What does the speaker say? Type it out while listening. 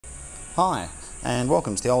Hi, and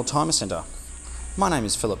welcome to the Oldtimer Centre. My name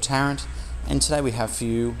is Philip Tarrant, and today we have for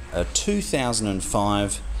you a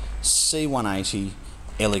 2005 C180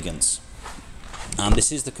 Elegance.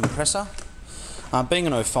 This is the compressor. Being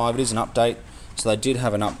an 05, it is an update, so they did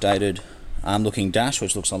have an updated looking dash,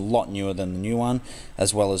 which looks a lot newer than the new one,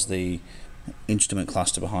 as well as the instrument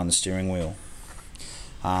cluster behind the steering wheel.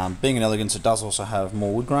 Being an Elegance, it does also have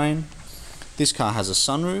more wood grain. This car has a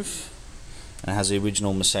sunroof, and it has the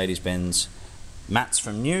original Mercedes-Benz mats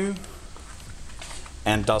from new,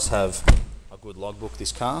 and does have a good logbook,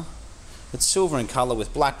 this car. It's silver in colour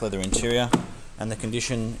with black leather interior, and the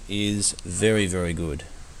condition is very, very good.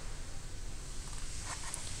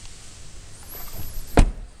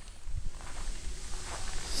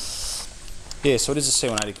 Yeah, so it is a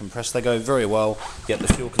C180 compressor. They go very well, yet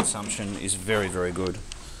the fuel consumption is very, very good.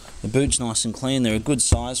 The boot's nice and clean. They're a good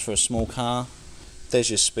size for a small car.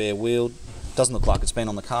 There's your spare wheel. Doesn't look like it's been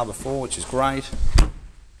on the car before, which is great.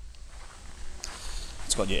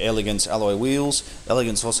 It's got your Elegance alloy wheels.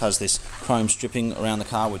 Elegance also has this chrome stripping around the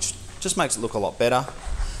car, which just makes it look a lot better.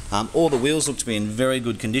 All the wheels look to be in very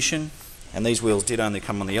good condition, and these wheels did only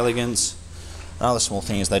come on the Elegance. Another small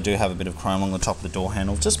thing is they do have a bit of chrome on the top of the door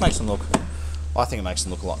handle. Just makes them look, I think it makes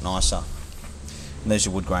them look a lot nicer. And there's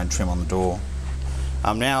your wood grain trim on the door.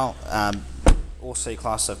 All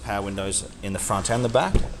C-Class have power windows in the front and the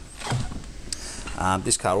back.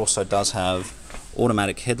 This car also does have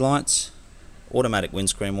automatic headlights, automatic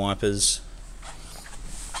windscreen wipers.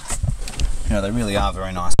 You know, they really are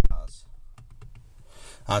very nice cars.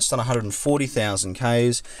 It's done 140,000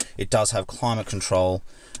 Ks. It does have climate control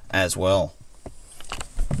as well.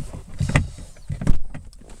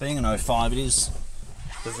 Being an 05, it is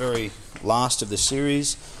the very last of the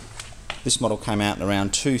series. This model came out in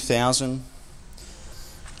around 2000.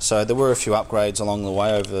 So there were a few upgrades along the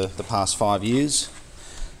way over the past 5 years.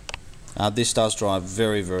 This does drive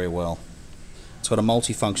very, very well. It's got a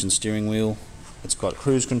multi-function steering wheel. It's got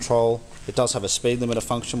cruise control. It does have a speed limiter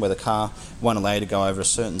function where the car won't allow you to go over a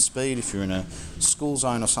certain speed if you're in a school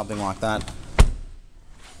zone or something like that.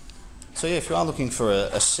 So yeah, if you are looking for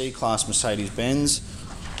a C-Class Mercedes-Benz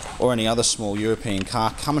or any other small European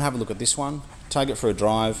car, come and have a look at this one. Take it for a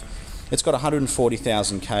drive. It's got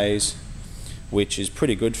 140,000 Ks, which is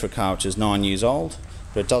pretty good for a car which is 9 years old,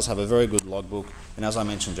 but it does have a very good logbook, and as I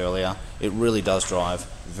mentioned earlier, it really does drive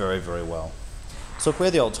very, very well. So look,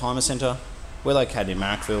 we're the Oldtimer Centre. We're located in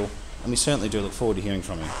Marrickville, and we certainly do look forward to hearing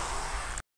from you.